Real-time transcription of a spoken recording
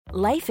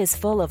Life is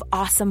full of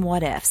awesome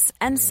what-ifs,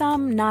 and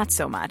some not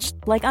so much,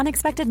 like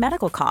unexpected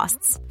medical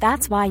costs.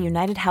 That's why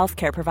United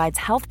Healthcare provides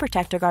Health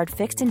Protector Guard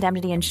fixed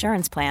indemnity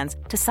insurance plans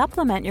to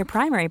supplement your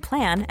primary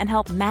plan and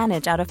help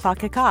manage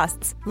out-of-pocket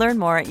costs. Learn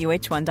more at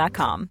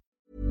uh1.com.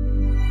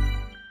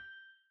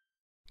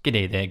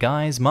 G'day there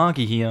guys,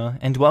 Marky here,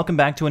 and welcome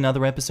back to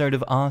another episode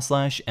of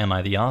r/Am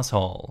I the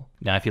Asshole?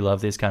 Now if you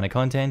love this kind of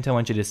content, I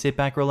want you to sit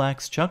back,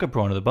 relax, chuck a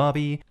prawn to the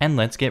barbie, and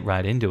let's get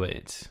right into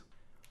it.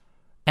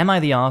 Am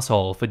I the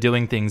asshole for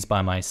doing things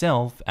by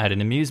myself at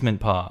an amusement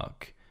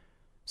park?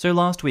 So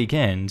last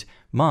weekend,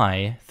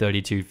 my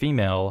 32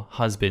 female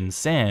husband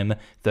Sam,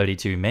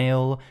 32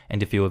 male,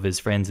 and a few of his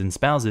friends and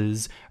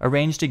spouses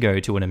arranged to go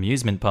to an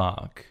amusement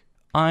park.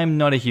 I'm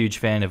not a huge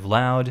fan of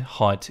loud,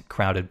 hot,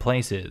 crowded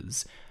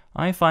places.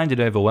 I find it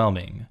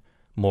overwhelming.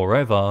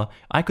 Moreover,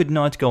 I could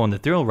not go on the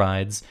thrill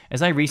rides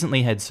as I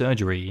recently had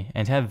surgery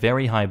and have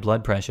very high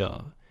blood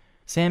pressure.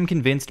 Sam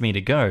convinced me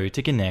to go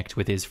to connect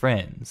with his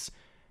friends.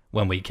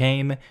 When we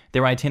came,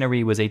 their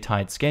itinerary was a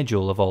tight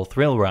schedule of all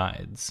thrill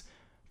rides.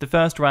 The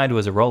first ride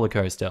was a roller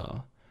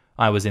coaster.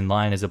 I was in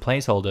line as a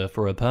placeholder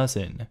for a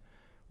person.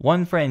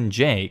 One friend,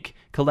 Jake,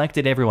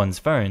 collected everyone's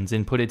phones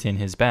and put it in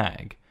his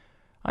bag.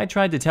 I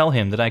tried to tell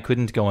him that I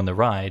couldn't go on the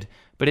ride,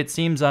 but it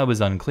seems I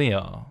was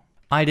unclear.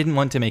 I didn't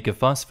want to make a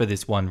fuss for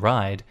this one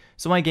ride,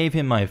 so I gave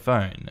him my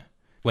phone.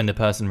 When the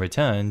person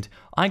returned,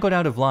 I got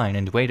out of line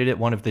and waited at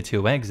one of the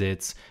two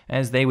exits,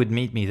 as they would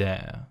meet me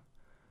there.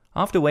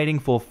 After waiting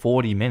for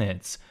 40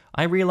 minutes,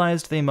 I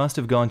realized they must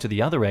have gone to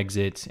the other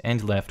exit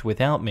and left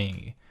without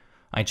me.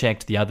 I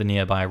checked the other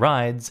nearby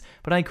rides,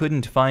 but I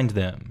couldn't find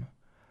them.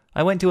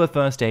 I went to a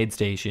first aid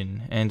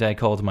station, and I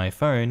called my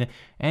phone,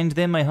 and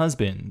then my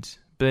husband,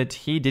 but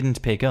he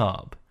didn't pick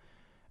up.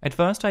 At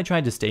first I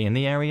tried to stay in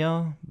the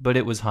area, but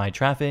it was high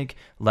traffic,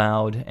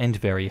 loud, and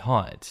very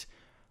hot.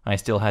 I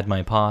still had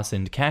my pass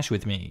and cash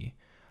with me.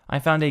 I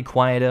found a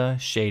quieter,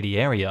 shady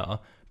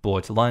area,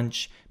 bought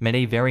lunch, met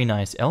a very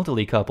nice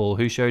elderly couple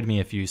who showed me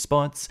a few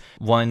spots,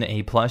 won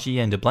a plushie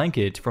and a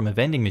blanket from a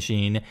vending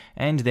machine,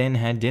 and then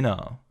had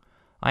dinner.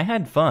 I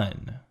had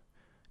fun.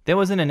 There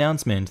was an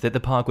announcement that the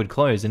park would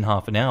close in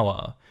half an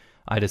hour.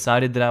 I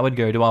decided that I would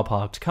go to our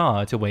parked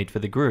car to wait for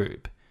the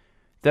group.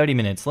 30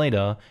 minutes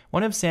later,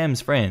 one of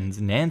Sam's friends,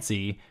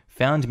 Nancy,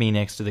 found me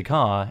next to the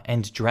car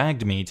and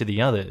dragged me to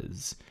the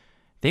others.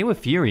 They were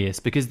furious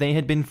because they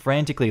had been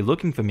frantically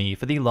looking for me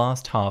for the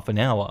last half an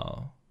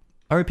hour.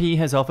 OP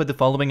has offered the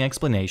following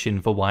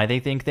explanation for why they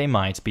think they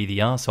might be the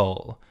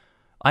asshole.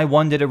 I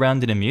wandered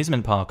around an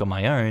amusement park on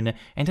my own,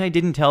 and I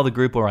didn't tell the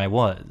group where I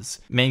was,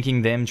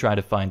 making them try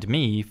to find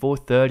me for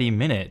 30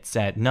 minutes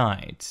at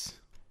night.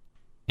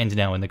 And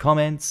now in the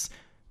comments,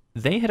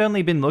 they had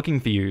only been looking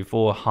for you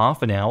for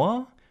half an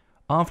hour?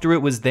 After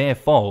it was their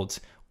fault,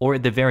 or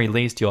at the very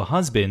least your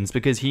husband's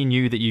because he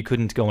knew that you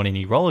couldn't go on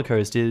any roller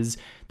coasters,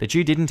 that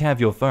you didn't have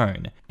your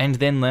phone, and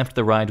then left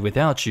the ride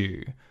without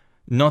you.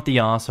 Not the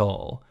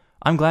asshole.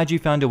 I'm glad you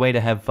found a way to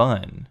have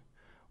fun.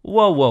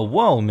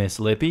 Whoa,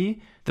 Miss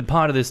Lippy. The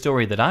part of the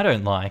story that I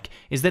don't like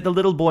is that the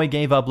little boy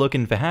gave up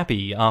looking for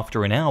happy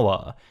after an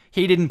hour.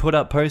 He didn't put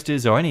up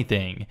posters or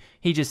anything.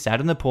 He just sat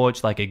on the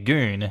porch like a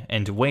goon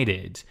and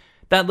waited.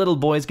 That little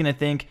boy's gonna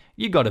think,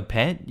 you got a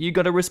pet, you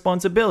got a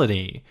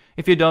responsibility.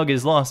 If your dog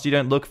is lost, you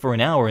don't look for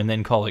an hour and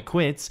then call it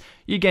quits.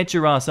 You get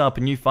your ass up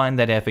and you find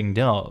that effing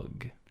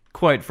dog.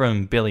 Quote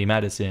from Billy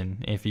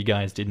Madison, if you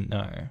guys didn't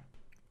know.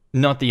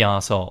 Not the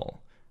asshole.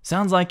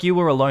 Sounds like you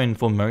were alone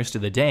for most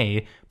of the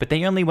day, but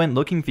they only went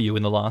looking for you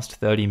in the last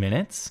 30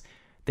 minutes?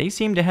 They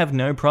seem to have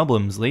no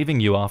problems leaving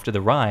you after the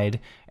ride,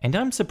 and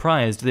I'm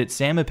surprised that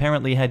Sam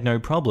apparently had no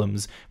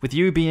problems with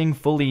you being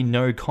fully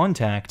no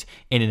contact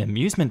in an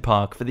amusement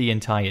park for the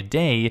entire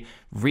day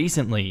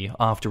recently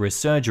after a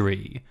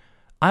surgery.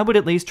 I would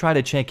at least try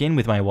to check in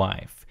with my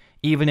wife,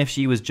 even if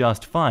she was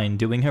just fine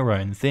doing her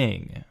own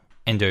thing.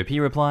 And OP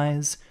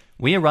replies,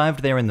 we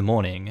arrived there in the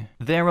morning.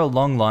 There are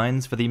long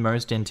lines for the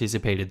most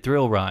anticipated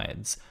thrill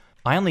rides.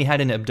 I only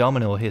had an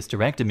abdominal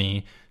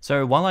hysterectomy,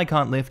 so while I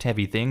can't lift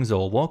heavy things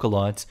or walk a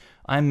lot,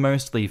 I'm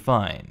mostly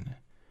fine.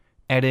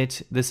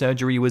 Edit, the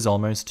surgery was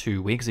almost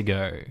 2 weeks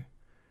ago.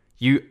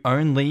 You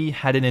only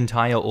had an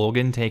entire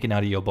organ taken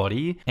out of your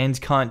body and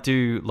can't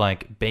do,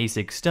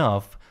 basic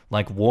stuff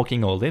like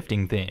walking or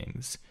lifting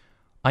things.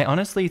 I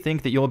honestly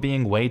think that you're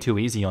being way too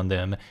easy on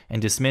them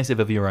and dismissive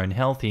of your own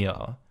health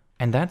here.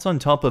 And that's on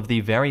top of the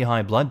very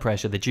high blood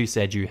pressure that you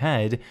said you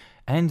had,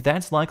 and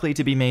that's likely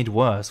to be made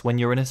worse when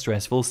you're in a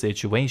stressful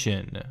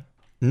situation.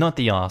 Not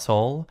the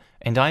asshole,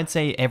 and I'd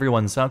say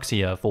everyone sucks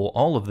here for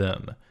all of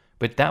them,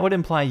 but that would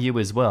imply you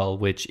as well,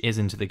 which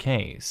isn't the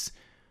case.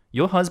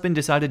 Your husband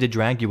decided to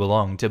drag you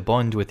along to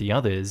bond with the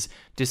others,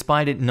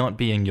 despite it not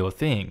being your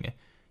thing.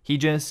 He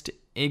just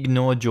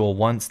ignored your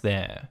wants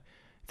there.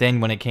 Then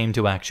when it came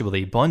to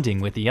actually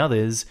bonding with the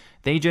others,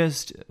 they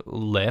just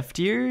left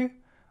you?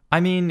 I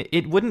mean,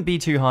 it wouldn't be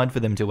too hard for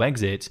them to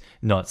exit,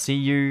 not see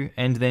you,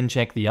 and then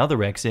check the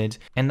other exit,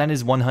 and that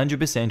is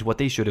 100% what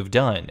they should have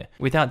done,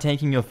 without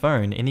taking your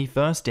phone in the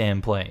first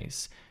damn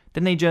place.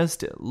 Then they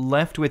just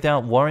left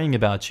without worrying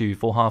about you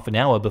for half an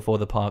hour before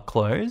the park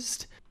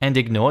closed? And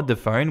ignored the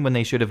phone when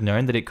they should have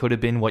known that it could have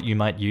been what you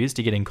might use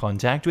to get in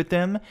contact with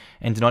them,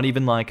 and not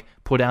even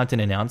put out an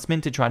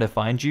announcement to try to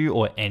find you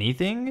or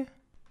anything?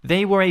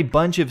 They were a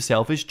bunch of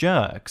selfish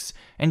jerks,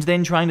 and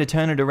then trying to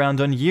turn it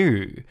around on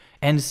you.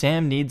 And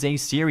Sam needs a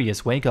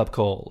serious wake-up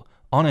call,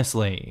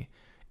 honestly.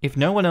 If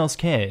no one else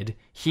cared,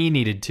 he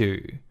needed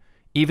to.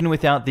 Even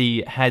without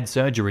the had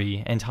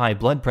surgery and high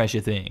blood pressure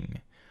thing.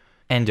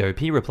 And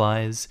OP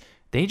replies,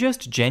 they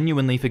just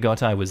genuinely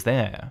forgot I was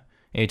there.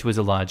 It was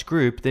a large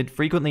group that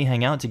frequently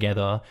hang out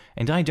together,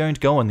 and I don't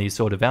go on these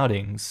sort of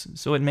outings,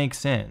 so it makes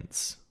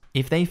sense.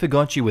 If they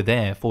forgot you were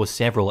there for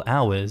several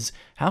hours,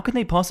 how can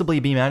they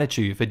possibly be mad at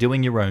you for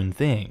doing your own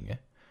thing?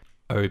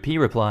 OP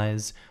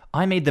replies,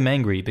 I made them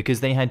angry because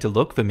they had to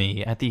look for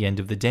me at the end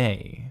of the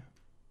day.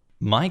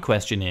 My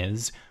question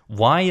is,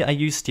 why are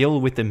you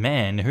still with the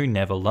man who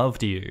never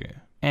loved you?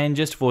 And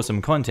just for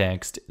some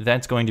context,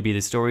 that's going to be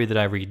the story that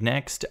I read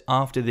next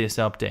after this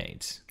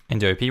update.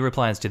 And OP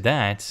replies to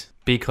that,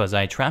 because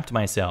I trapped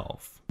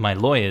myself. My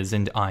lawyers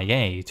and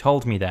IA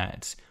told me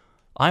that.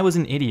 I was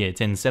an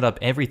idiot and set up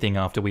everything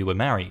after we were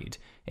married,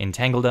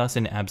 entangled us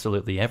in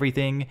absolutely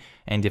everything,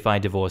 and if I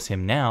divorce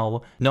him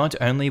now, not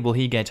only will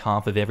he get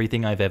half of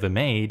everything I've ever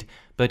made,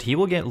 but he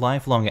will get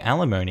lifelong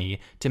alimony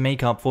to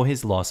make up for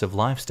his loss of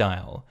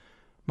lifestyle.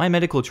 My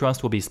medical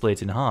trust will be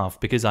split in half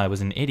because I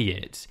was an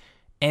idiot.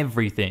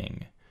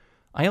 Everything.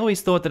 I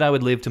always thought that I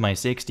would live to my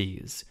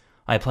 60s.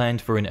 I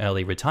planned for an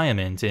early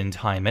retirement and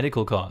high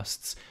medical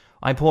costs.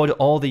 I poured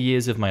all the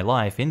years of my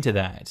life into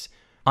that.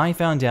 I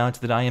found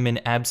out that I am in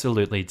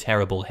absolutely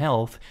terrible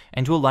health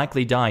and will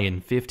likely die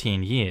in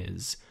 15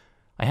 years.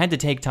 I had to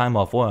take time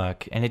off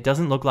work, and it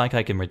doesn't look like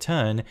I can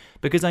return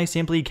because I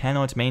simply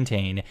cannot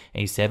maintain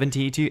a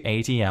 70 to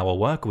 80 hour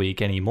work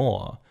week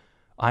anymore.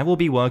 I will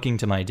be working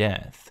to my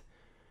death.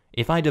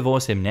 If I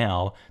divorce him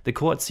now, the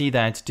courts see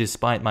that,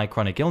 despite my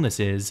chronic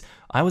illnesses,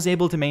 I was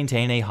able to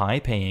maintain a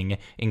high-paying,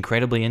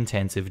 incredibly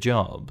intensive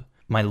job.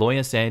 My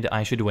lawyer said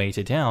I should wait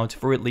it out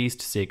for at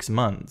least 6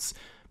 months,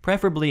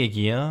 preferably a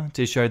year,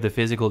 to show the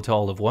physical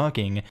toll of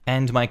working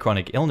and my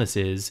chronic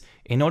illnesses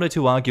in order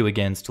to argue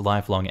against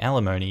lifelong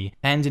alimony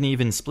and an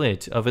even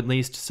split of at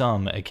least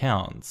some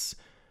accounts.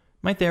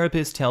 My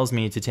therapist tells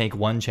me to take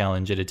one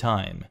challenge at a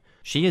time.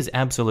 She is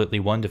absolutely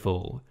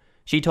wonderful.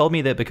 She told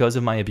me that because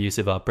of my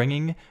abusive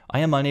upbringing, I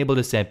am unable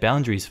to set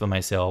boundaries for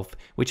myself,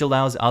 which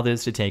allows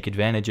others to take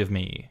advantage of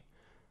me.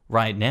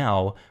 Right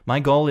now, my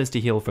goal is to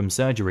heal from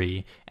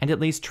surgery and at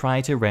least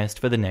try to rest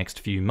for the next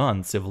few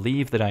months of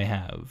leave that I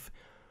have.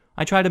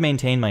 I try to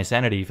maintain my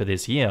sanity for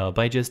this year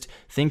by just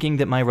thinking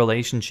that my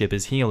relationship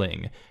is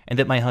healing and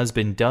that my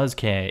husband does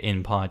care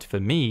in part for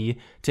me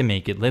to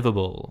make it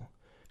livable.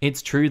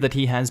 It's true that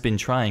he has been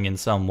trying in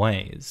some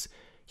ways.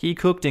 He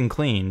cooked and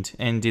cleaned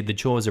and did the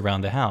chores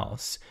around the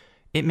house.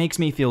 It makes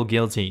me feel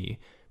guilty,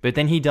 but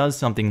then he does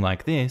something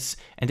like this,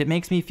 and it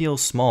makes me feel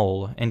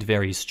small and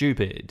very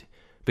stupid.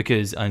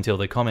 Because until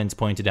the comments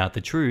pointed out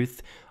the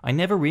truth, I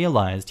never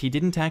realized he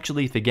didn't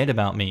actually forget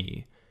about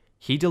me.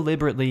 He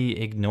deliberately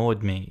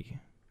ignored me.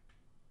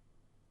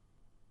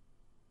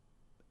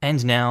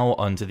 And now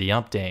onto the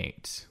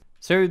update.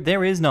 So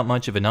there is not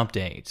much of an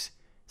update.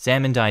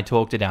 Sam and I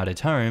talked it out at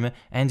home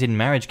and in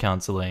marriage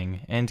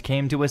counseling and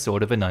came to a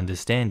sort of an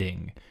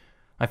understanding.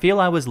 I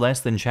feel I was less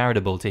than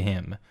charitable to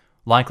him,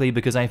 likely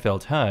because I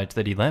felt hurt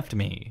that he left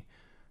me.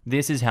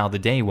 This is how the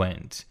day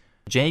went.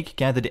 Jake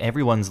gathered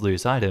everyone's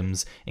loose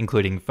items,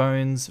 including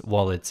phones,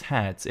 wallets,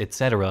 hats,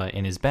 etc.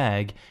 in his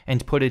bag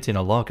and put it in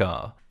a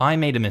locker. I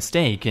made a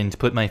mistake and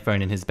put my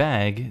phone in his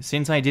bag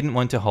since I didn't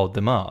want to hold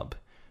them up.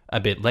 A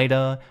bit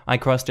later, I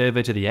crossed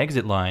over to the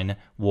exit line,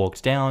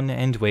 walked down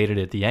and waited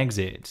at the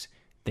exit.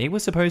 They were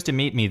supposed to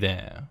meet me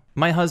there.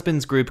 My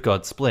husband's group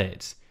got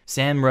split.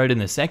 Sam rode in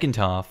the second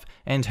half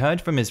and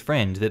heard from his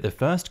friend that the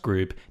first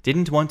group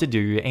didn't want to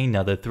do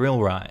another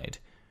thrill ride.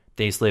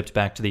 They slipped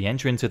back to the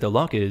entrance at the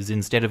lockers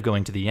instead of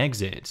going to the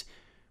exit.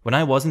 When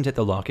I wasn't at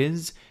the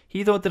lockers,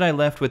 he thought that I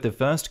left with the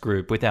first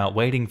group without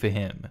waiting for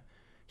him.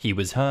 He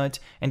was hurt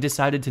and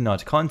decided to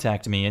not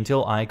contact me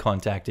until I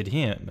contacted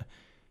him.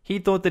 He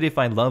thought that if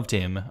I loved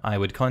him, I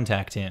would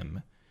contact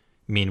him.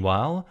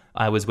 Meanwhile,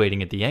 I was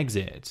waiting at the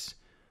exit.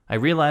 I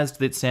realized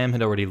that Sam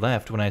had already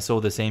left when I saw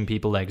the same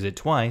people exit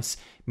twice,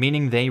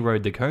 meaning they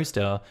rode the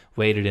coaster,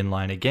 waited in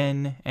line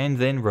again, and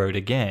then rode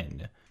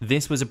again.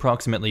 This was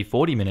approximately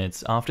 40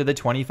 minutes after the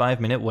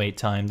 25-minute wait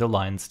time the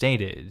line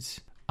stated.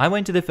 I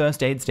went to the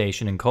first aid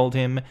station and called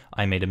him.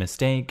 I made a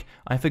mistake.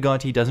 I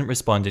forgot he doesn't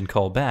respond and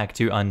call back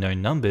to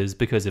unknown numbers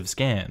because of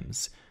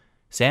scams.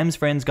 Sam's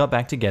friends got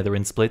back together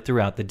and split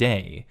throughout the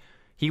day.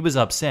 He was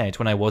upset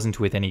when I wasn't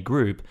with any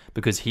group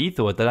because he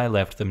thought that I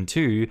left them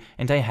too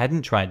and I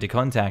hadn't tried to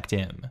contact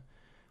him.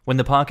 When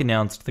the park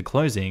announced the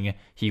closing,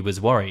 he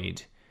was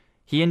worried.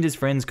 He and his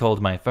friends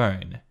called my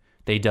phone.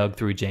 They dug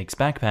through Jake's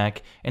backpack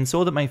and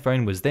saw that my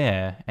phone was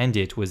there and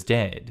it was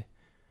dead.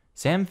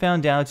 Sam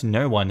found out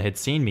no one had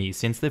seen me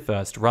since the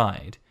first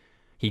ride.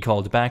 He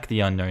called back the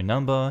unknown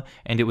number,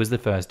 and it was the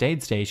first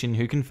aid station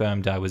who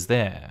confirmed I was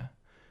there.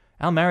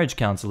 Our marriage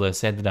counselor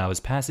said that I was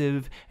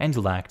passive and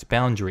lacked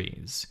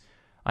boundaries.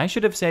 I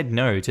should have said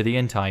no to the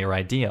entire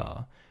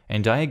idea,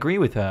 and I agree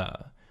with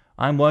her.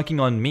 I'm working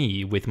on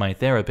me with my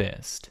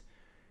therapist.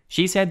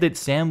 She said that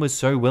Sam was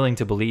so willing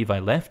to believe I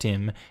left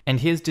him,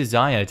 and his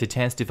desire to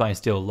test if I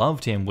still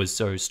loved him was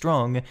so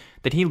strong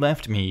that he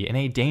left me in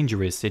a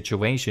dangerous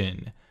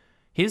situation.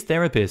 His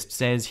therapist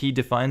says he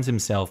defines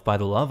himself by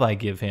the love I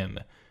give him,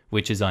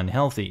 which is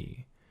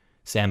unhealthy.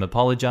 Sam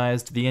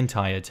apologized the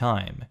entire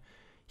time.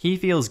 He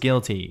feels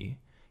guilty.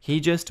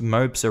 He just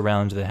mopes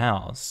around the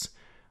house.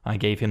 I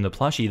gave him the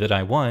plushie that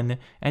I won,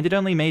 and it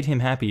only made him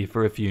happy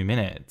for a few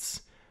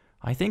minutes.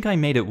 I think I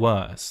made it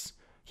worse.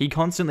 He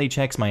constantly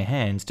checks my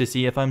hands to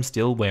see if I'm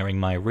still wearing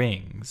my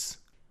rings.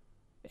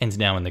 And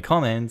now in the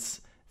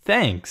comments,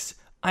 thanks,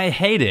 I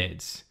hate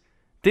it.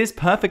 This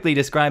perfectly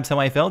describes how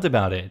I felt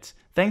about it.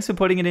 Thanks for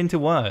putting it into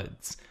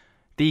words.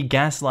 The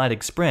Gaslight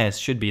Express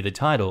should be the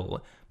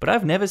title, but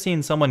I've never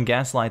seen someone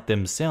gaslight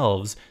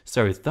themselves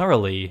so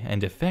thoroughly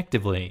and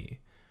effectively.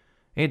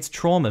 It's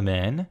trauma,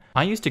 man.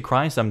 I used to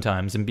cry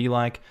sometimes and be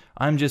like,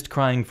 I'm just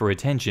crying for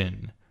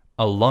attention.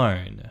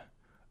 Alone.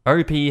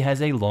 OP has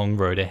a long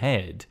road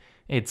ahead.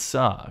 It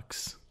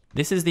sucks.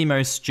 This is the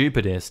most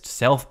stupidest,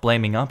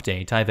 self-blaming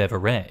update I've ever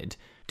read.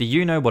 Do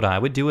you know what I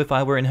would do if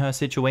I were in her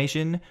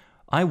situation?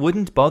 I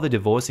wouldn't bother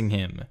divorcing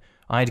him.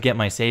 I'd get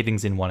my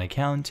savings in one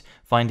account,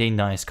 find a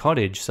nice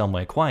cottage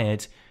somewhere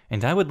quiet,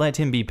 and I would let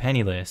him be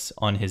penniless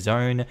on his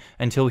own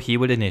until he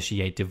would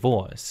initiate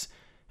divorce.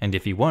 And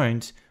if he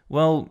won't,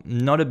 well,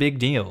 not a big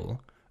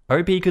deal.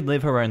 OP could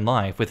live her own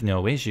life with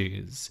no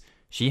issues.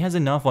 She has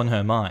enough on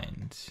her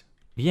mind.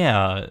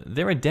 Yeah,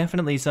 there are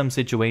definitely some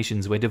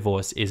situations where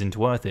divorce isn't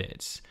worth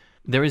it.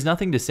 There is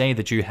nothing to say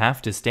that you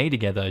have to stay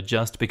together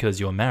just because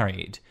you're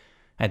married.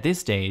 At this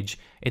stage,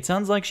 it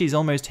sounds like she's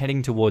almost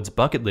heading towards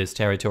bucket list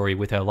territory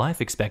with her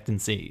life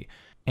expectancy,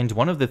 and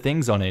one of the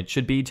things on it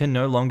should be to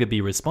no longer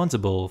be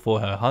responsible for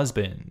her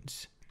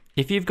husband.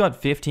 If you've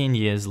got 15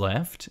 years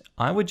left,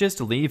 I would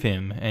just leave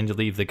him and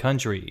leave the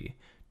country.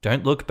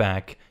 Don't look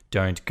back,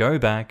 don't go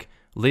back,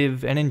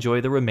 live and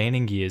enjoy the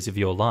remaining years of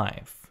your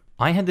life.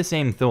 I had the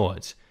same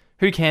thought.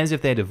 Who cares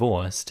if they're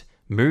divorced?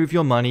 Move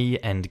your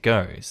money and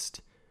ghost.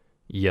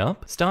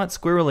 Yup, start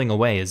squirreling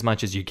away as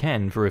much as you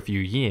can for a few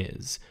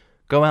years.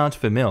 Go out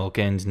for milk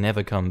and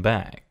never come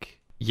back.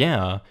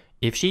 Yeah,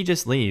 if she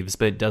just leaves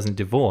but doesn't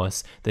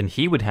divorce, then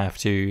he would have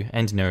to,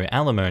 and no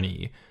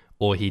alimony.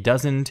 Or he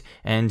doesn't,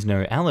 and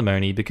no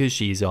alimony because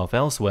she's off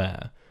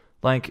elsewhere.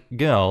 Like,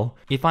 girl,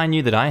 if I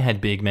knew that I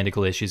had big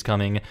medical issues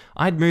coming,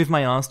 I'd move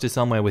my ass to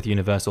somewhere with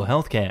universal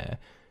healthcare.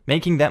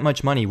 Making that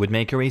much money would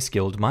make her a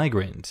skilled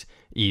migrant.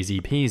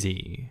 Easy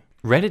peasy.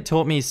 Reddit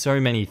taught me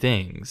so many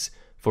things.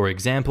 For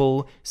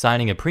example,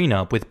 signing a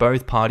prenup with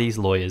both parties'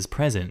 lawyers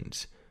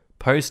present.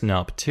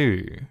 Postnup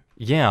too.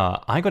 Yeah,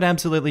 I got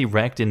absolutely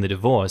wrecked in the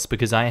divorce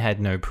because I had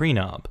no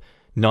prenup.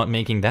 Not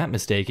making that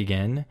mistake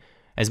again.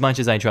 As much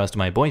as I trust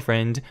my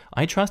boyfriend,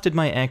 I trusted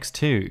my ex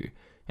too.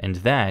 And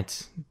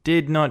that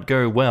did not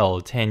go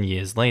well 10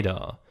 years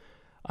later.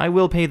 I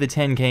will pay the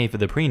 $10,000 for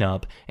the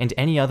prenup and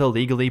any other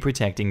legally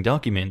protecting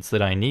documents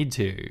that I need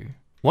to.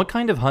 What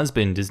kind of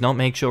husband does not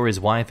make sure his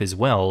wife is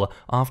well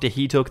after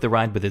he took the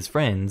ride with his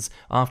friends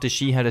after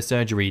she had a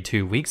surgery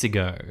 2 weeks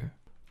ago?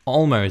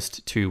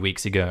 Almost 2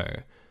 weeks ago.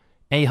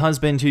 A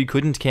husband who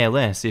couldn't care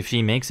less if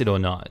she makes it or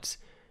not.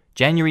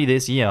 January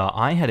this year,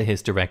 I had a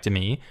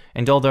hysterectomy,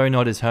 and although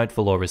not as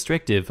hurtful or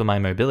restrictive for my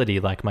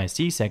mobility like my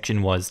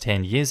C-section was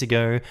 10 years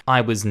ago,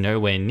 I was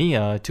nowhere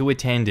near to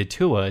attend a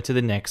tour to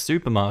the next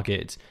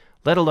supermarket,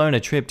 let alone a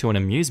trip to an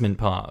amusement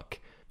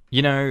park.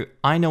 You know,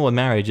 I know a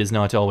marriage is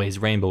not always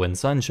rainbow and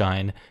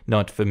sunshine,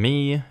 not for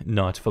me,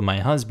 not for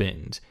my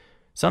husband.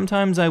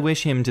 Sometimes I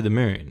wish him to the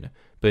moon,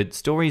 but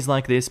stories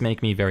like this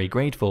make me very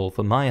grateful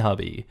for my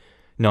hubby.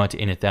 Not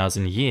in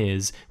 1,000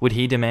 years would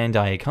he demand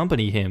I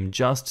accompany him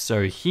just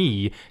so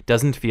he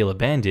doesn't feel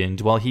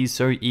abandoned while he's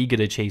so eager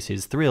to chase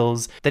his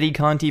thrills that he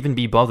can't even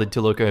be bothered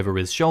to look over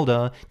his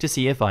shoulder to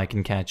see if I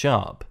can catch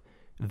up.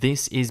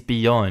 This is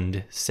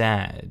beyond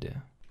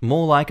sad.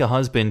 More like a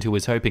husband who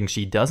is hoping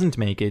she doesn't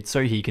make it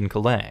so he can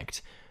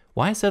collect.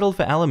 Why settle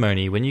for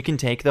alimony when you can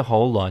take the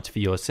whole lot for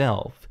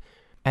yourself?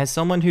 As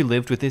someone who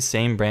lived with this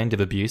same brand of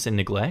abuse and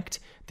neglect,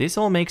 this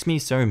all makes me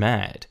so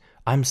mad.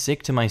 I'm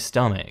sick to my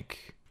stomach.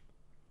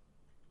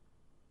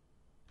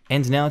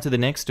 And now to the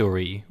next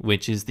story,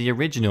 which is the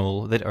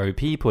original that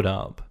OP put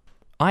up.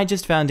 I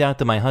just found out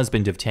that my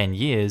husband of 10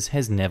 years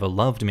has never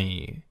loved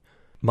me.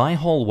 My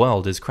whole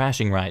world is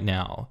crashing right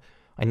now.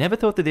 I never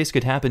thought that this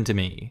could happen to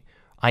me.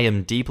 I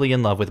am deeply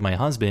in love with my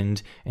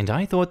husband, and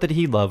I thought that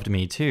he loved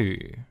me too.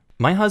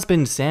 My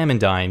husband Sam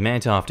and I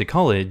met after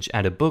college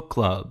at a book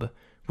club.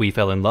 We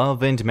fell in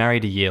love and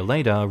married a year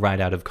later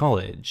right out of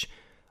college.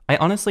 I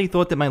honestly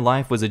thought that my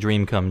life was a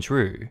dream come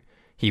true.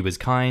 He was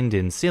kind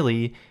and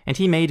silly, and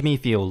he made me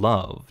feel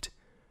loved.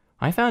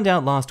 I found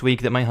out last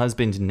week that my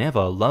husband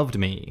never loved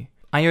me.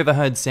 I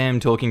overheard Sam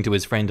talking to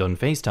his friend on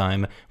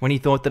FaceTime when he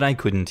thought that I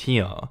couldn't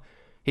hear.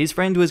 His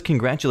friend was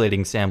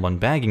congratulating Sam on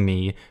bagging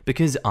me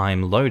because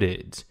I'm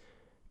loaded.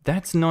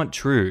 That's not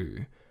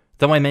true.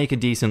 Though I make a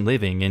decent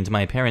living and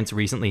my parents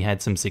recently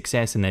had some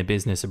success in their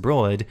business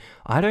abroad,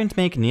 I don't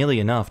make nearly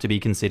enough to be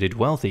considered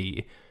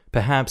wealthy,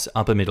 perhaps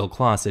upper middle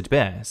class at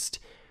best.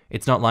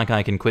 It's not like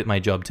I can quit my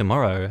job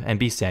tomorrow and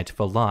be set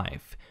for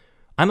life.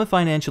 I'm a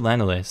financial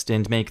analyst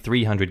and make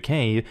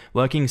 $300K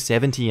working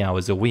 70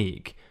 hours a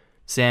week.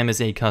 Sam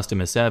is a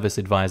customer service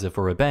advisor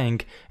for a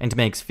bank and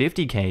makes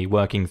 $50K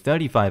working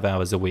 35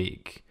 hours a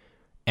week.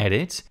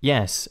 Edit: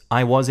 yes,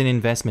 I was in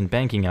investment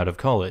banking out of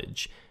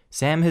college.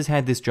 Sam has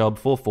had this job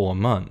for 4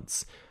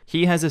 months.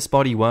 He has a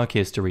spotty work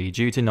history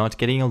due to not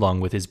getting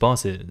along with his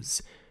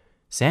bosses.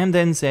 Sam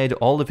then said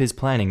all of his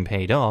planning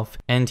paid off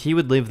and he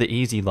would live the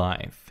easy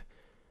life.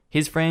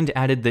 His friend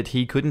added that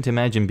he couldn't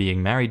imagine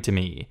being married to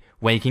me,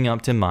 waking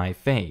up to my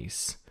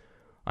face.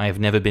 I have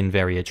never been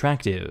very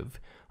attractive.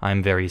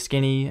 I'm very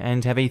skinny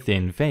and have a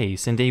thin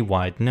face and a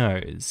wide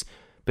nose.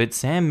 But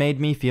Sam made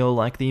me feel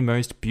like the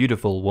most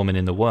beautiful woman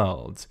in the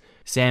world.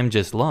 Sam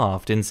just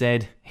laughed and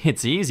said,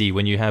 "It's easy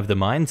when you have the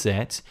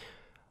mindset."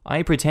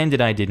 I pretended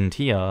I didn't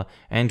hear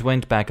and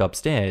went back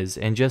upstairs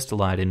and just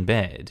lied in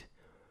bed.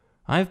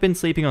 I've been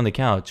sleeping on the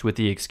couch with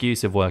the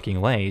excuse of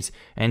working late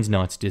and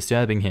not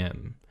disturbing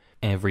him.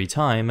 Every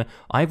time,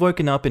 I've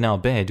woken up in our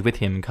bed with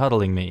him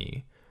cuddling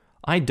me.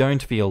 I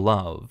don't feel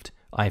loved.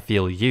 I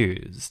feel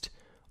used.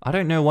 I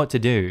don't know what to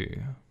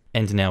do.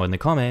 And now in the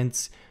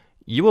comments,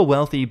 you are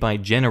wealthy by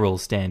general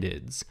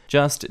standards,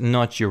 just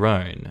not your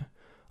own.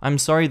 I'm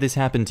sorry this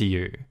happened to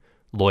you.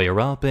 Lawyer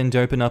up and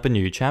open up a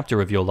new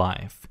chapter of your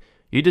life.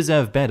 You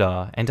deserve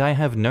better, and I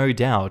have no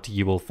doubt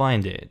you will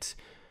find it.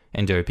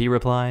 And OP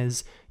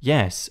replies,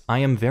 yes, I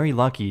am very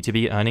lucky to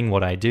be earning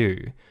what I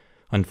do.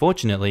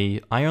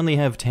 Unfortunately, I only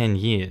have 10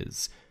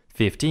 years,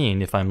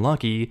 15 if I'm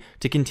lucky,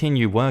 to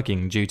continue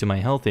working due to my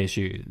health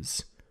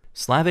issues.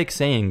 Slavic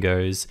saying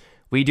goes,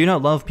 we do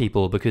not love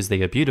people because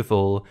they are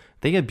beautiful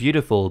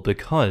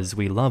because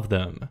we love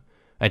them.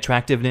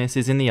 Attractiveness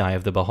is in the eye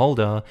of the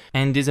beholder,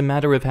 and is a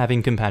matter of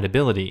having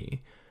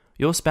compatibility.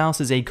 Your spouse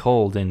is a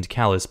cold and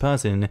callous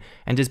person,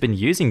 and has been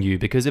using you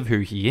because of who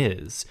he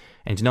is,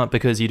 and not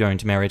because you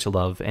don't merit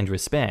love and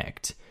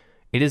respect.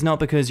 It is not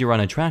because you're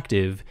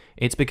unattractive,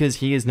 it's because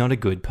he is not a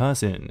good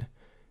person.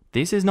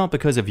 This is not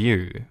because of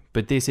you,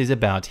 but this is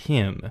about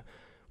him.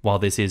 While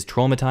this is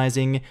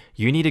traumatizing,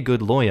 you need a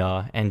good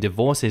lawyer and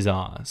divorce his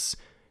ass.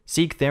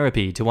 Seek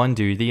therapy to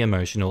undo the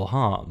emotional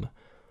harm.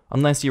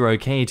 Unless you're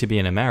okay to be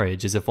in a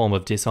marriage as a form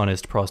of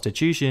dishonest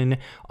prostitution,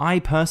 I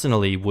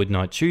personally would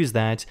not choose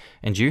that,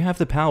 and you have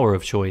the power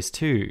of choice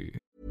too.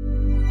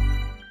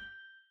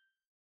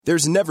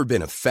 There's never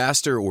been a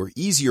faster or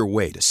easier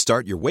way to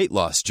start your weight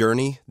loss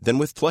journey than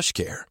with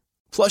PlushCare.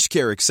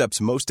 PlushCare accepts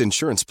most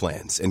insurance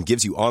plans and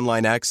gives you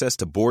online access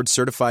to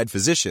board-certified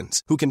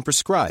physicians who can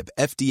prescribe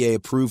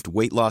FDA-approved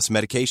weight loss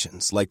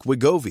medications like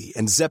Wegovy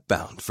and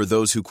Zepbound for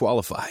those who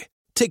qualify.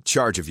 Take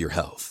charge of your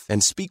health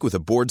and speak with a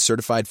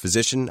board-certified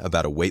physician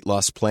about a weight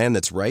loss plan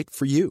that's right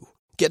for you.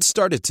 Get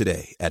started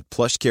today at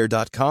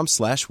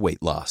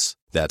plushcare.com/weight-loss.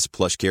 That's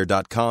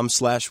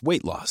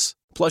plushcare.com/weight-loss.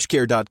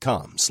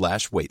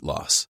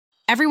 plushcare.com/weight-loss.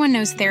 Everyone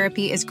knows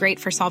therapy is great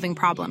for solving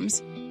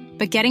problems,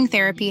 but getting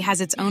therapy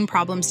has its own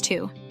problems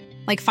too,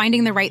 like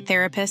finding the right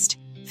therapist,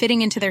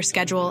 fitting into their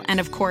schedule, and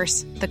of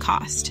course, the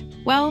cost.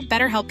 Well,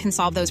 BetterHelp can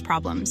solve those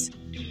problems.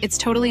 It's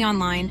totally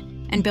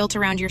online and built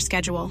around your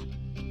schedule.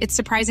 It's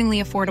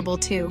surprisingly affordable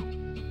too.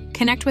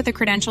 Connect with a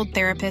credentialed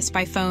therapist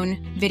by phone,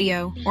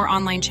 video, or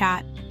online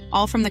chat,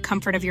 all from the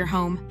comfort of your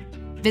home.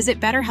 Visit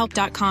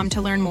BetterHelp.com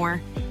to learn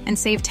more and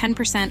save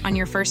 10% on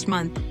your first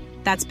month.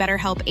 That's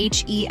BetterHelp,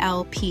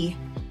 H-E-L-P.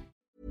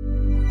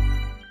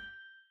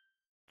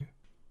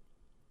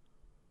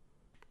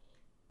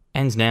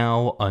 And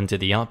now, onto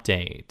the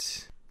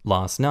update.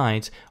 Last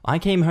night, I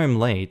came home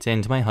late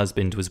and my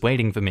husband was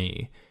waiting for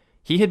me.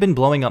 He had been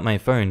blowing up my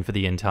phone for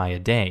the entire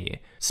day,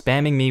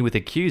 spamming me with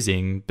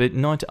accusing but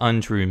not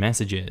untrue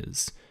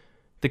messages.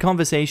 The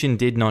conversation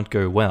did not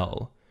go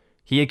well.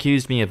 He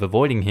accused me of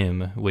avoiding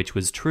him, which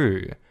was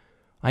true.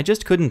 I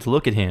just couldn't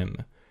look at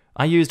him.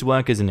 I used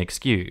work as an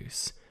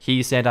excuse.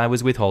 He said I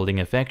was withholding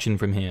affection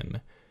from him.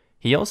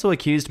 He also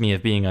accused me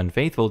of being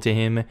unfaithful to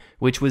him,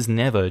 which was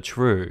never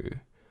true.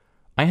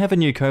 I have a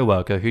new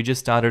coworker who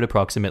just started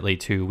approximately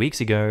 2 weeks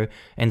ago,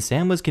 and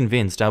Sam was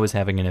convinced I was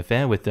having an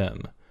affair with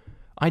them.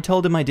 I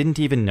told him I didn't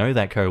even know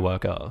that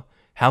coworker.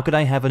 How could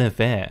I have an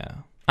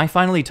affair? I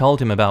finally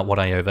told him about what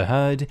I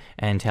overheard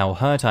and how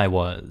hurt I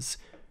was.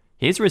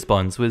 His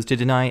response was to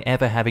deny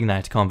ever having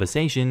that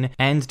conversation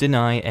and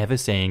deny ever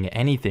saying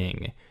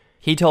anything.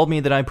 He told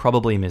me that I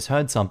probably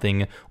misheard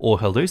something or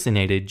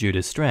hallucinated due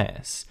to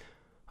stress.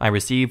 I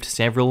received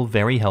several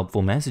very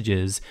helpful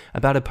messages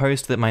about a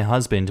post that my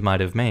husband might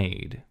have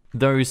made,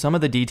 though some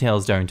of the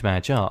details don't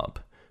match up.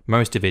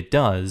 Most of it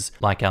does,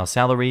 like our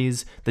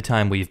salaries, the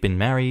time we've been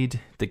married,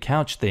 the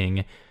couch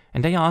thing,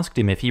 and I asked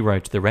him if he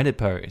wrote the Reddit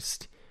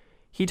post.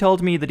 He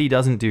told me that he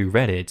doesn't do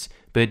Reddit,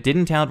 but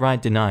didn't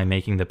outright deny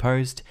making the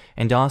post,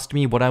 and asked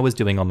me what I was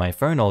doing on my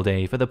phone all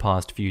day for the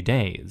past few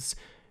days.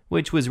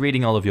 which was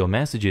reading all of your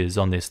messages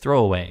on this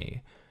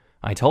throwaway.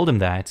 I told him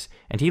that,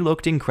 and he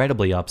looked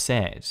incredibly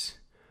upset.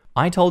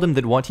 I told him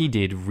that what he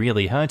did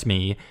really hurt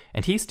me,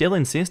 and he still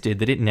insisted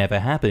that it never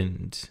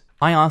happened.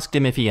 I asked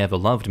him if he ever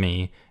loved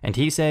me, and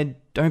he said,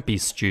 "Don't be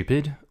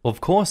stupid.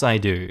 Of course I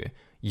do.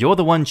 You're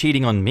the one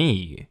cheating on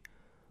me."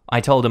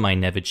 I told him I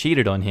never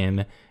cheated on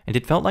him, and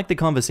it felt like the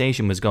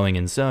conversation was going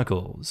in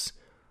circles.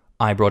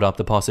 I brought up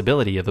the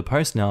possibility of a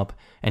postnup,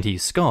 and he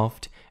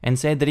scoffed and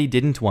said that he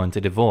didn't want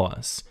a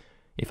divorce.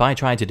 If I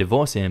tried to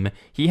divorce him,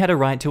 he had a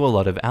right to a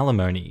lot of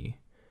alimony.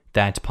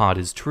 That part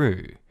is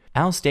true.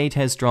 Our state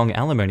has strong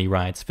alimony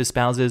rights for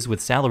spouses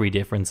with salary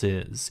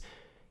differences.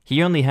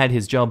 He only had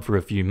his job for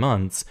a few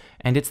months,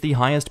 and it's the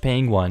highest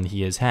paying one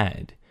he has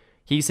had.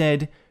 He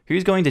said,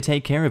 "Who's going to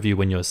take care of you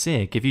when you're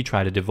sick if you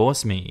try to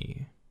divorce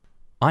me?"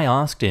 I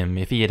asked him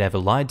if he had ever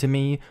lied to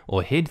me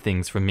or hid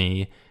things from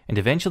me, and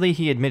eventually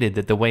he admitted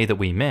that the way that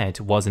we met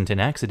wasn't an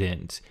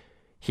accident.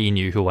 He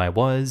knew who I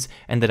was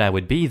and that I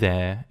would be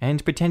there,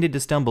 and pretended to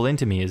stumble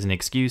into me as an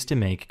excuse to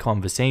make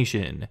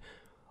conversation.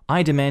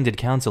 I demanded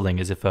counseling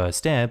as a first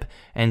step,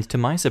 and to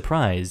my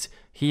surprise,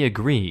 he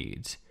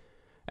agreed.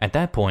 At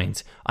that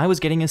point, I was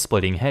getting a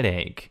splitting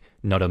headache,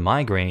 not a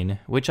migraine,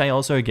 which I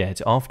also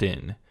get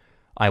often.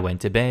 I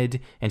went to bed,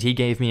 and he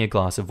gave me a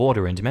glass of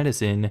water and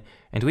medicine,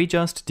 and we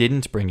just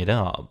didn't bring it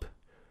up.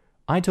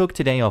 I took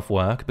today off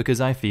work because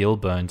I feel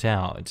burnt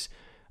out.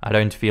 I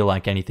don't feel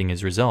like anything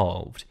is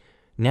resolved.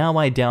 Now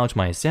I doubt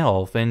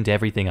myself and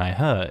everything I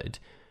heard.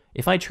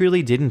 If I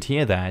truly didn't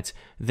hear that,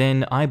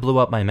 then I blew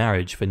up my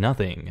marriage for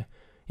nothing.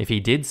 If he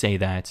did say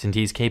that and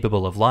he's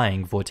capable of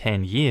lying for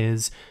 10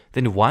 years,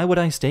 then why would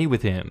I stay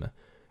with him?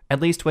 At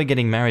least we're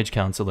getting marriage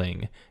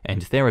counseling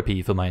and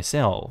therapy for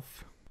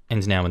myself.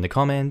 And now in the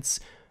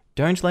comments,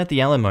 don't let the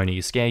alimony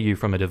scare you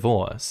from a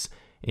divorce,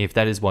 if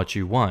that is what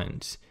you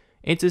want.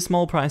 It's a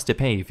small price to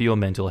pay for your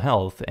mental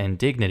health and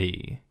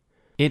dignity.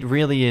 It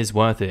really is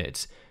worth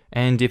it.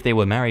 And if they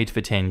were married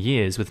for 10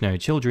 years with no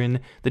children,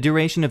 the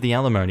duration of the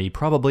alimony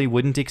probably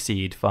wouldn't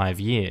exceed 5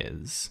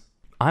 years.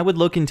 I would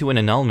look into an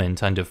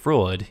annulment under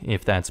fraud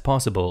if that's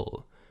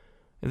possible.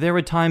 There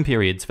are time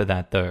periods for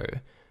that though.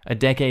 A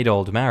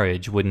decade-old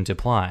marriage wouldn't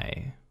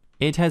apply.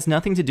 It has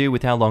nothing to do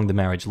with how long the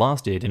marriage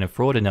lasted in a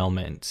fraud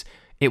annulment.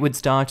 It would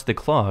start the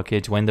clock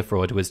at when the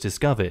fraud was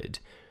discovered.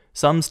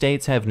 Some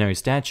states have no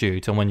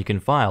statute on when you can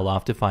file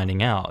after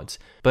finding out,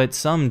 but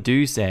some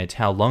do set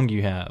how long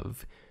you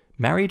have.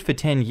 Married for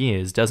 10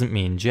 years doesn't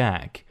mean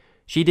jack.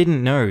 She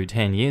didn't know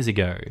 10 years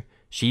ago.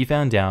 She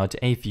found out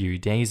a few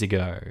days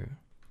ago.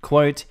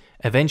 Quote,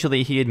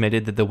 eventually he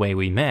admitted that the way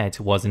we met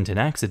wasn't an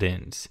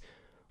accident.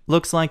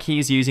 Looks like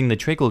he's using the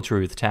trickle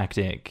truth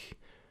tactic.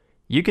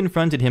 You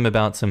confronted him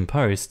about some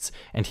posts,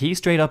 and he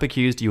straight up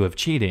accused you of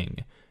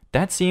cheating.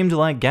 That seemed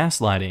like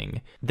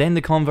gaslighting. Then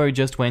the convo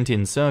just went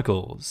in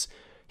circles.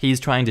 He's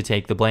trying to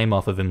take the blame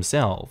off of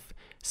himself,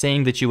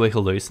 saying that you were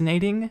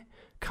hallucinating?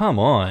 Come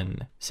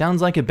on.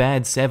 Sounds like a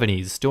bad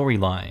 70s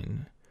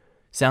storyline.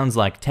 Sounds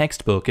like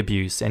textbook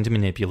abuse and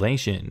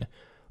manipulation.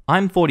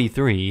 I'm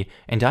 43,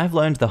 and I've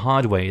learned the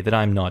hard way that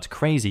I'm not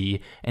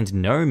crazy, and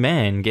no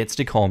man gets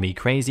to call me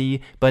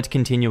crazy, but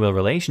continue a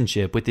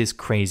relationship with this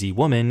crazy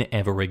woman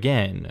ever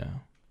again.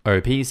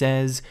 OP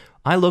says,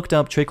 I looked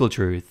up trickle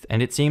truth,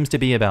 and it seems to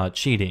be about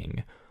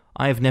cheating.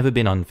 I've never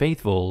been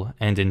unfaithful,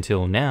 and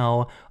until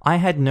now, I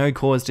had no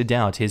cause to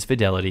doubt his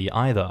fidelity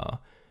either.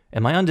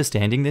 Am I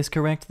understanding this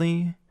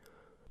correctly?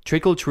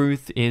 Trickle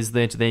truth is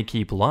that they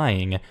keep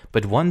lying,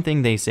 but one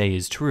thing they say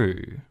is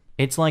true.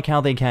 It's like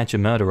how they catch a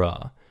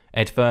murderer.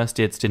 At first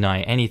it's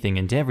deny anything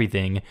and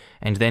everything,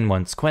 and then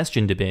once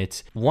questioned a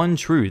bit, one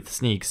truth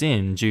sneaks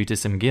in due to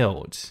some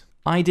guilt.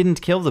 I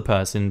didn't kill the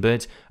person,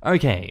 but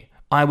okay,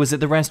 I was at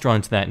the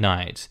restaurant that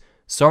night.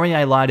 Sorry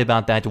I lied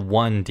about that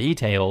one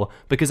detail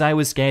because I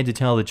was scared to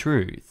tell the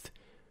truth.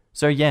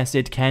 So yes,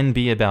 it can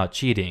be about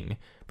cheating,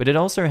 but it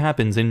also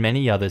happens in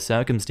many other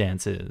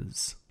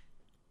circumstances.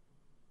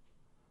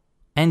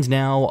 And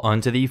now,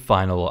 onto the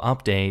final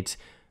update.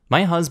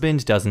 My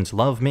husband doesn't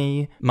love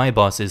me, my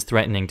boss is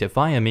threatening to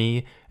fire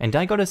me, and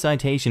I got a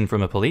citation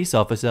from a police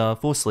officer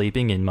for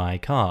sleeping in my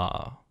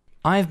car.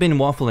 I've been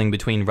waffling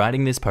between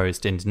writing this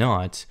post and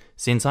not,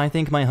 since I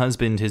think my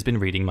husband has been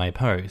reading my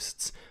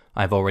posts.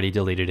 I've already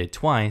deleted it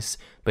twice,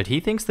 but he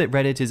thinks that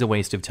Reddit is a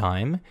waste of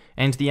time,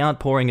 and the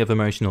outpouring of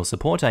emotional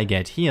support I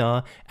get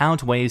here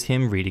outweighs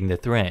him reading the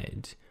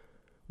thread.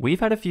 We've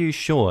had a few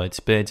short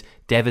but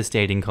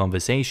devastating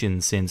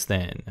conversations since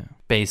then.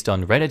 Based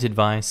on Reddit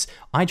advice,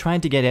 I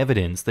tried to get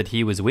evidence that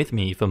he was with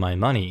me for my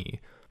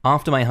money.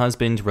 After my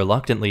husband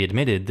reluctantly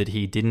admitted that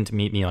he didn't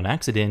meet me on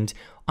accident,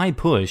 I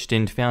pushed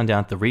and found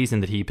out the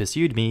reason that he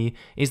pursued me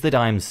is that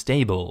I'm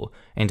stable,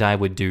 and I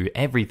would do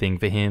everything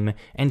for him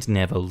and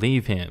never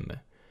leave him.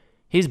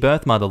 His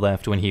birth mother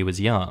left when he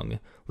was young,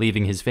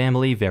 leaving his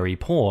family very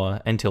poor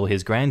until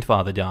his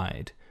grandfather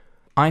died.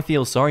 I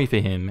feel sorry for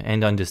him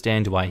and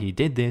understand why he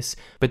did this,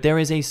 but there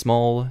is a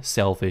small,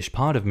 selfish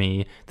part of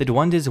me that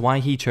wonders why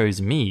he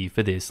chose me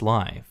for this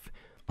life.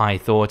 I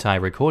thought I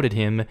recorded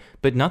him,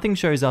 but nothing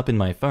shows up in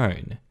my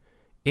phone.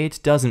 It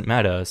doesn't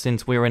matter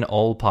since we're in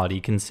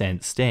all-party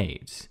consent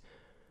state.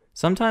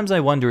 Sometimes I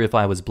wonder if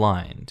I was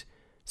blind.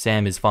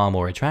 Sam is far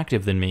more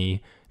attractive than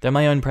me, though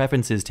my own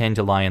preferences tend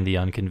to lie in the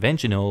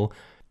unconventional.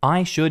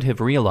 I should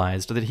have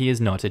realized that he is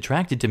not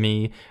attracted to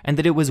me and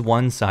that it was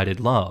one-sided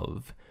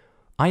love.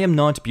 I am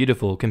not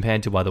beautiful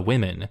compared to other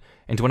women,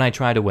 and when I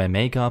try to wear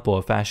makeup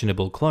or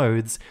fashionable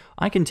clothes,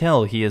 I can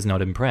tell he is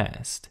not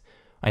impressed.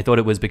 I thought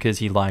it was because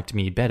he liked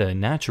me better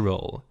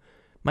natural.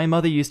 My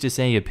mother used to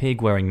say a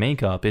pig wearing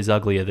makeup is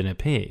uglier than a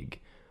pig.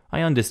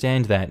 I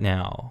understand that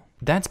now.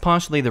 That's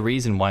partially the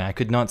reason why I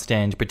could not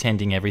stand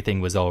pretending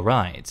everything was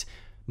alright.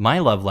 My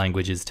love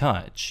language is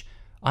touch.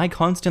 I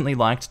constantly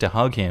liked to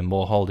hug him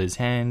or hold his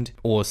hand,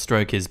 or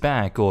stroke his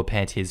back or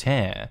pet his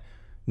hair.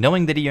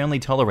 Knowing that he only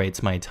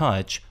tolerates my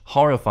touch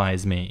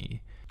horrifies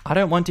me. I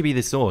don't want to be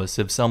the source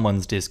of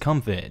someone's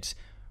discomfort.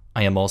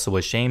 I am also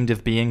ashamed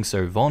of being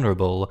so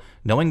vulnerable,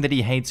 knowing that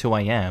he hates who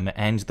I am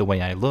and the way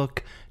I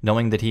look,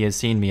 knowing that he has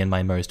seen me in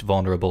my most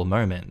vulnerable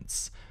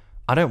moments.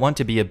 I don't want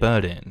to be a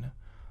burden.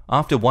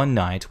 After one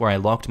night where I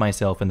locked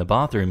myself in the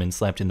bathroom and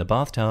slept in the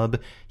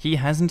bathtub, he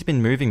hasn't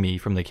been moving me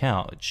from the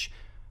couch.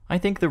 I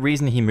think the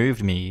reason he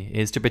moved me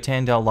is to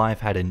pretend our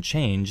life hadn't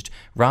changed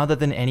rather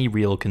than any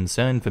real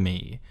concern for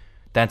me.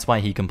 That's why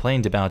he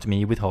complained about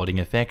me withholding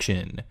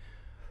affection.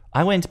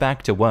 I went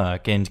back to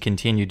work and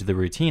continued the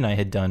routine I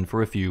had done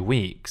for a few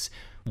weeks,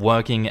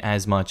 working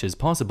as much as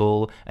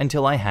possible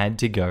until I had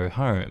to go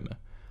home.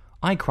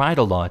 I cried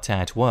a lot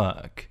at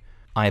work.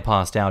 I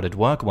passed out at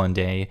work one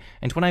day,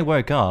 and when I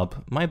woke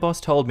up, my boss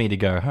told me to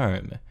go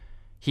home.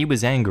 He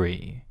was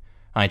angry.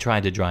 I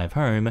tried to drive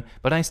home,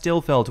 but I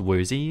still felt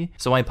woozy,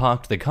 so I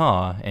parked the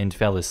car and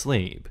fell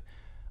asleep.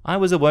 I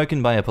was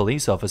awoken by a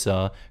police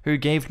officer who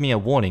gave me a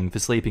warning for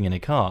sleeping in a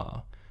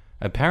car.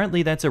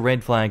 Apparently that's a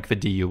red flag for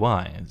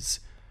DUIs.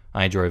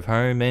 I drove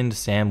home and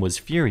Sam was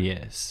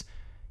furious.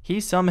 He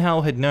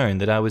somehow had known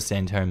that I was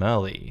sent home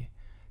early.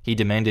 He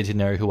demanded to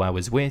know who I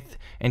was with,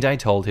 and I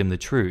told him the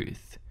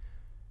truth.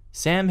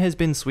 Sam has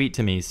been sweet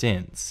to me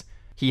since.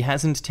 He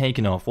hasn't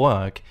taken off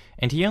work,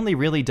 and he only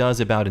really does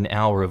about an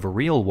hour of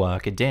real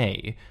work a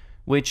day,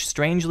 which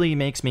strangely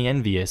makes me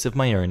envious of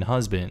my own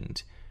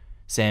husband.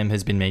 Sam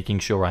has been making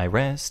sure I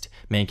rest,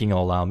 making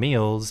all our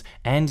meals,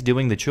 and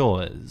doing the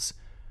chores.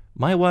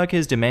 My work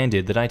has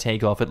demanded that I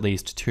take off at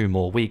least 2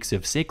 more weeks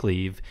of sick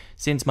leave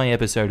since my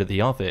episode at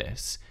the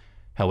office.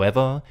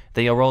 However,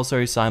 they are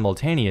also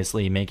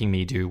simultaneously making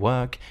me do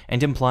work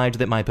and implied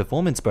that my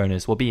performance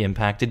bonus will be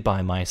impacted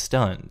by my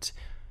stunt.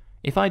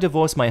 If I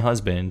divorce my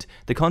husband,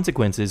 the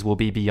consequences will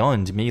be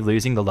beyond me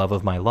losing the love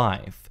of my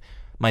life.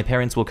 My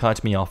parents will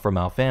cut me off from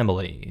our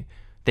family.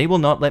 They will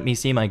not let me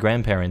see my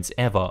grandparents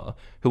ever,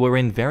 who are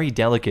in very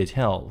delicate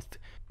health.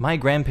 My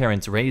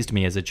grandparents raised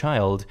me as a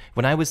child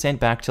when I was sent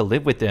back to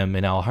live with them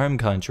in our home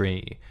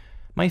country.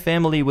 My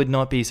family would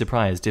not be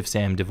surprised if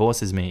Sam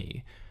divorces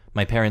me.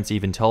 My parents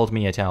even told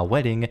me at our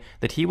wedding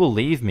that he will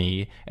leave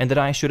me and that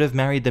I should have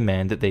married the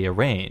man that they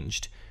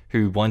arranged,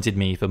 who wanted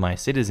me for my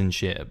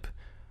citizenship.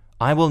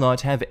 I will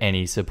not have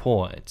any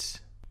support.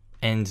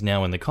 And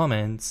now in the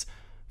comments,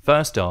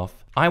 first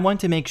off, I want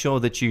to make sure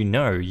that you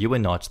know you are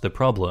not the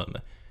problem.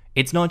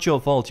 It's not your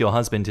fault your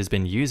husband has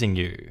been using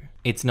you.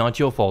 It's not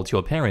your fault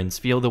your parents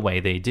feel the way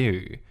they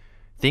do.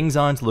 Things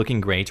aren't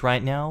looking great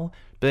right now,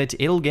 but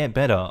it'll get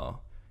better.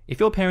 If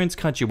your parents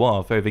cut you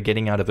off over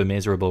getting out of a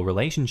miserable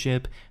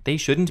relationship, they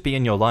shouldn't be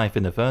in your life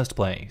in the first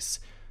place.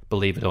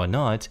 Believe it or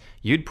not,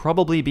 you'd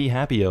probably be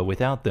happier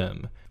without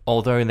them,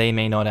 although they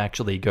may not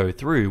actually go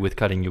through with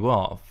cutting you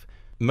off.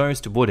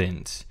 Most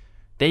wouldn't.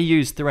 They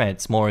use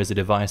threats more as a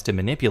device to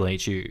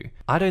manipulate you.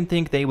 I don't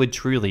think they would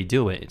truly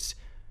do it.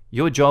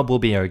 Your job will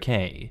be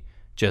okay.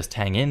 Just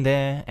hang in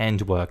there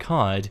and work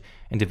hard,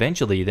 and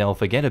eventually they'll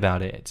forget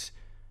about it.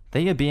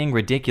 They are being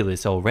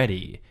ridiculous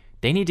already.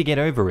 They need to get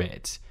over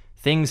it.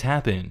 Things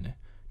happen.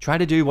 Try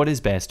to do what is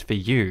best for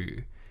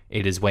you.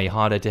 It is way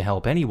harder to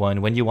help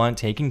anyone when you aren't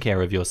taking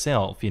care of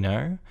yourself, you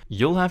know?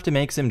 You'll have to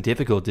make some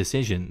difficult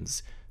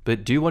decisions,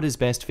 but do what is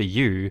best for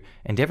you,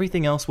 and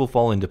everything else will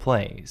fall into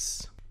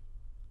place.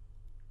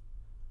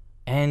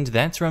 And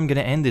that's where I'm going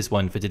to end this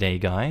one for today,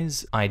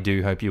 guys. I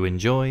do hope you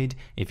enjoyed.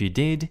 If you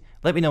did,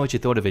 let me know what you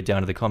thought of it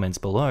down in the comments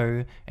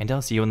below, and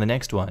I'll see you in the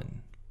next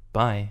one.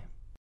 Bye.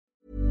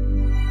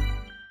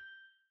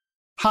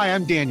 Hi,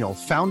 I'm Daniel,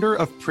 founder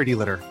of Pretty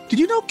Litter. Did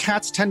you know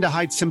cats tend to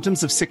hide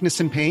symptoms of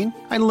sickness and pain?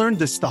 I learned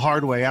this the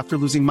hard way after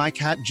losing my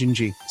cat,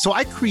 Gingy. So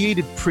I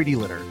created Pretty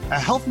Litter, a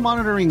health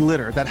monitoring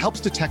litter that helps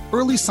detect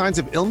early signs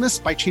of illness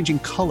by changing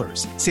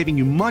colors, saving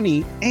you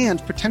money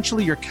and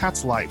potentially your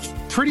cat's life.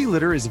 Pretty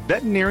Litter is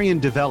veterinarian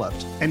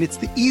developed, and it's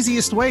the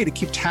easiest way to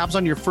keep tabs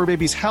on your fur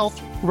baby's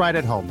health right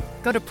at home.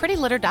 Go to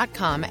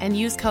prettylitter.com and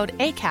use code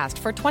ACAST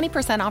for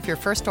 20% off your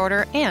first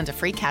order and a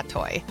free cat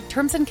toy.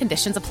 Terms and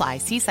conditions apply.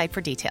 See site for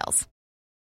details.